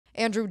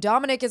Andrew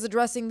Dominik is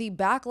addressing the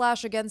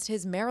backlash against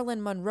his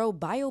Marilyn Monroe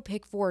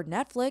biopic for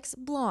Netflix,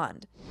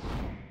 Blonde.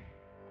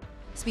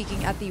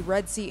 Speaking at the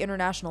Red Sea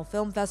International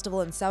Film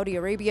Festival in Saudi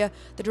Arabia,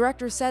 the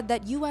director said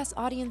that U.S.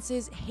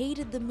 audiences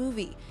hated the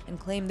movie and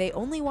claimed they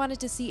only wanted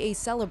to see a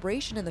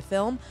celebration in the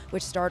film,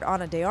 which starred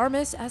Ana de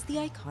Armas as the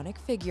iconic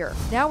figure.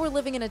 Now we're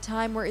living in a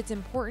time where it's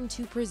important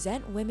to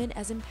present women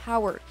as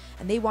empowered,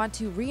 and they want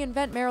to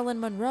reinvent Marilyn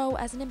Monroe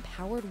as an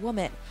empowered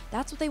woman.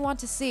 That's what they want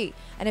to see,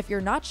 and if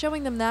you're not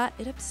showing them that,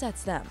 it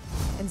upsets them.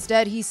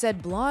 Instead, he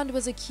said Blonde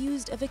was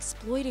accused of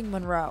exploiting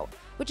Monroe,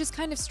 which is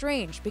kind of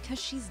strange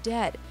because she's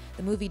dead.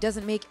 The movie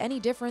doesn't make any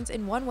difference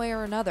in one way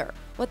or another.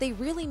 What they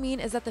really mean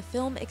is that the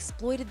film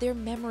exploited their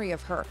memory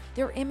of her,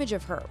 their image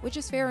of her, which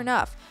is fair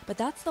enough, but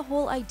that's the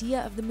whole idea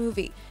of the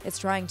movie. It's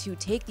trying to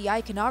take the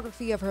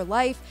iconography of her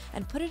life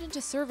and put it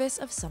into service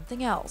of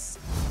something else.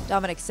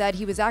 Dominik said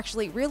he was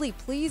actually really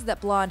pleased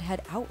that Blonde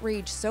had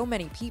outraged so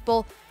many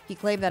people. He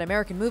claimed that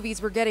American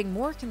movies were getting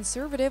more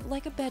conservative,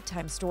 like a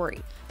bedtime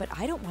story, but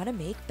I don't want to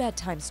make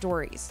bedtime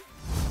stories.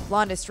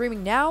 Blonde is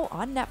streaming now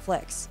on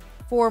Netflix.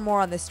 For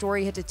more on this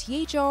story, head to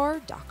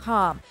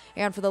THR.com.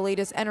 And for the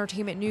latest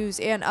entertainment news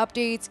and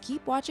updates,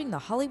 keep watching The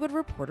Hollywood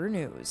Reporter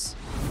News.